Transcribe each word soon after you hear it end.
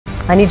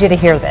I need you to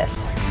hear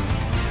this.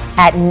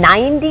 At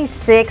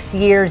 96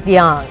 years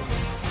young,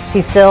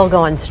 she's still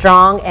going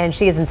strong and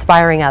she is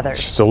inspiring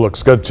others. Still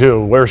looks good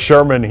too. Where's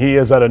Sherman? He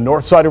is at a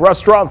Northside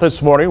restaurant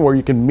this morning where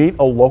you can meet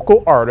a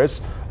local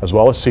artist as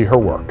well as see her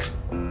work.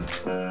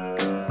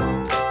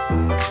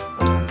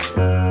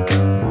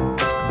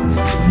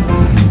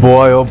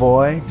 Boy, oh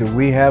boy, do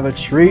we have a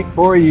treat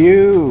for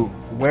you.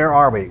 Where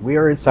are we? We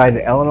are inside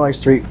the Illinois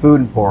Street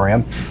Food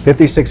Emporium,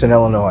 56 in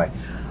Illinois.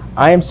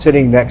 I am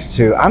sitting next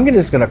to, I'm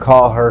just going to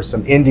call her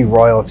some indie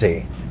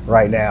royalty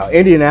right now.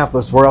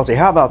 Indianapolis royalty.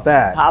 How about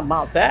that? How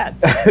about that?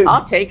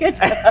 I'll take it.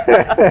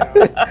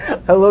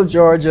 Hello,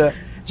 Georgia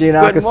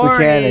Gianakos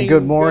Buchanan.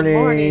 Good morning. Good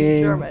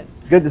morning, Sherman.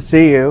 Good to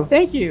see you.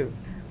 Thanh you.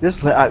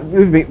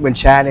 We've been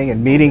chatting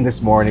and meeting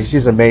this morning.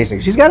 She's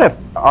amazing. She's got an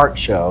art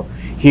show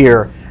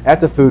here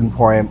at the Food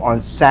Emporium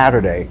on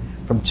Saturday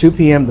from 2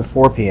 p.m. to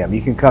 4 p.m.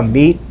 You can come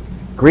meet,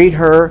 greet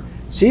her.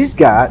 She's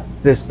got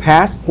this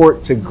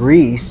Passport to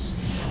Greece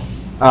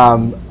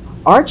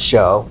art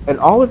show, and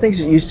all the things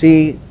that you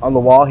see on the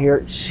wall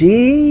here,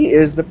 she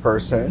is the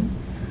person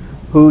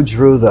who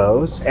drew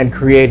those and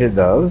created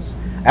those.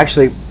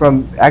 Actually,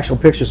 from actual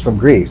pictures from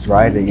Greece,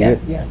 right?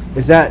 Yes, yes.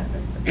 Is that,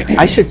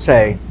 I should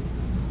say,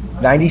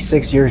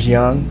 96 years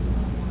young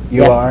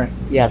you are?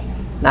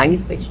 Yes,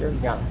 96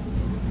 years young.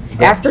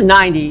 After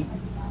 90,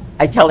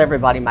 I tell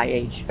everybody my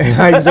age.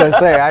 I was going to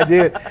say, I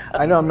did.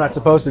 I know I'm not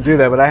supposed to do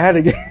that, but I had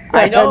to get.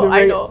 I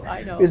know.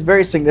 It's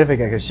very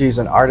significant because she's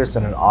an artist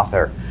and an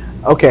author.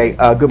 Okay,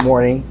 good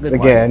morning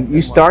again. You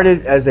morning.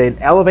 Started as an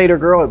elevator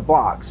girl at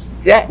Block's.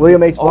 Exactly.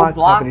 William H. Block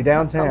Company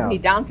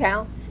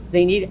downtown.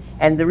 They need,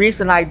 and the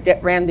reason I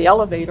ran the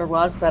elevator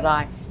was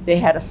that they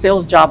had a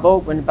sales job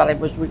open, but it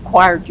was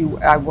required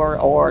I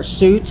wore a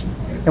suit,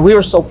 and we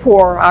were so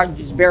poor, I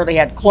just barely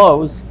had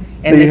clothes.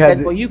 And they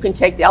said, well, you can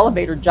take the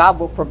elevator job.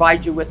 We'll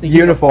provide you with the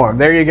uniform.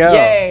 There you go.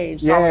 Yay.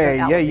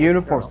 Yay,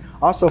 uniforms. Girl.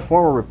 Also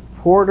former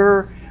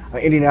reporter,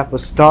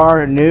 Indianapolis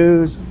Star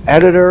News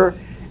editor,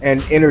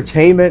 and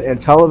entertainment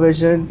and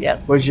television.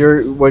 Yes. Was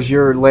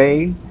your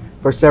lane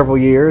for several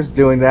years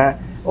doing that.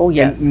 Oh,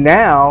 yes. And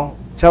now,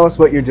 tell us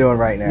what you're doing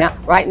right now.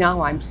 Right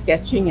now, I'm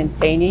sketching and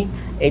painting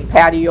a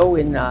patio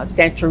in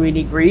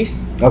Santorini,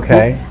 Greece.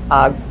 Okay.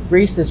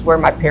 Greece is where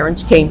my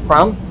parents came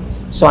from.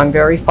 So I'm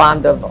very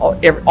fond of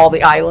all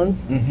the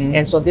islands,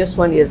 and so this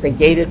one is a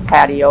gated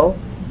patio,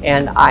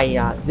 and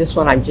this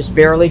one I'm just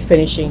barely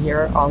finishing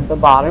here on the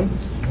bottom.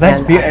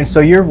 That's beautiful. And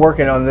so you're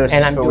working on this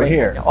and I'm over doing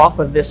here. Off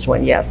of this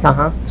one, yes.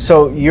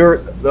 So all your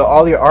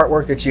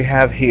artwork that you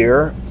have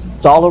here,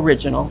 it's all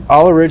original.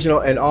 All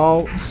original and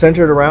all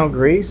centered around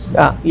Greece.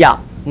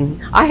 Yeah.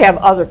 I have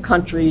other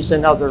countries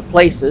and other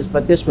places,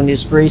 but this one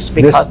is Greece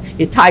because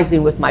it ties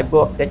in with my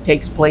book that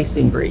takes place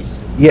in Greece.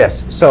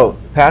 Yes. So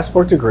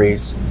Passport to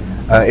Greece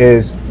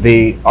is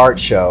the art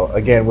show.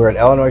 Again, we're at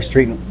Illinois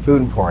Street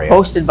Food Emporium.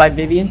 Hosted by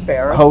Vivian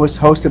Ferris.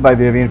 Hosted by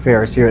Vivian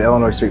Ferris here at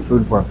Illinois Street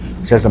Food Emporium,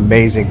 which has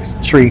amazing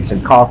treats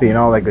and coffee and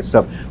all that good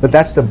stuff. But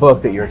that's the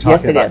book that you're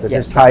talking about. That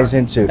this ties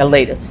into. The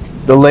latest.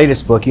 The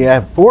latest book. You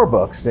have 4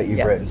 books that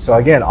you've written. So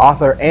again,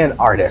 author and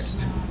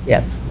artist.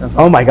 Yes.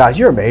 Oh my gosh,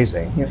 you're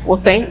amazing.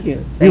 Well, thank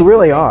you. You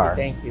really are.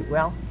 Thank you.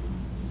 Well,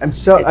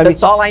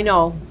 that's all I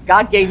know.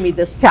 God gave me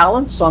this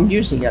talent, so I'm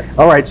using it.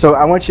 All right, so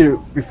I want you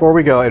to, before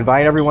we go,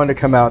 invite everyone to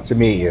come out to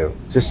meet you.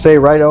 Just say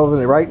right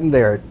in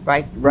there.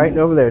 Right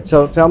over there.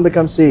 Tell them to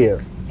come see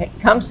you. Hey,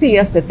 come see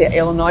us at the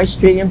Illinois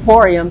Street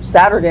Emporium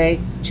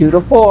Saturday, 2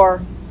 to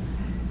 4.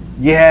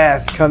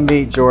 Yes, come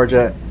meet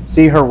Georgia.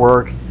 See her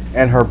work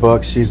and her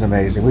books. She's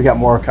amazing. We got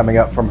more coming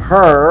up from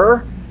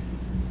her,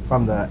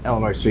 from the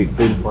Illinois Street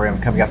Food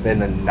Emporium, coming up in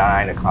the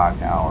 9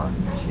 o'clock hour.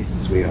 She's a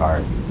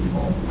sweetheart.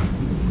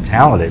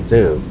 Talented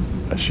too.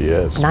 She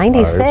is.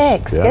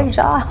 96. Good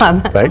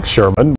job. Thanks, Sherman.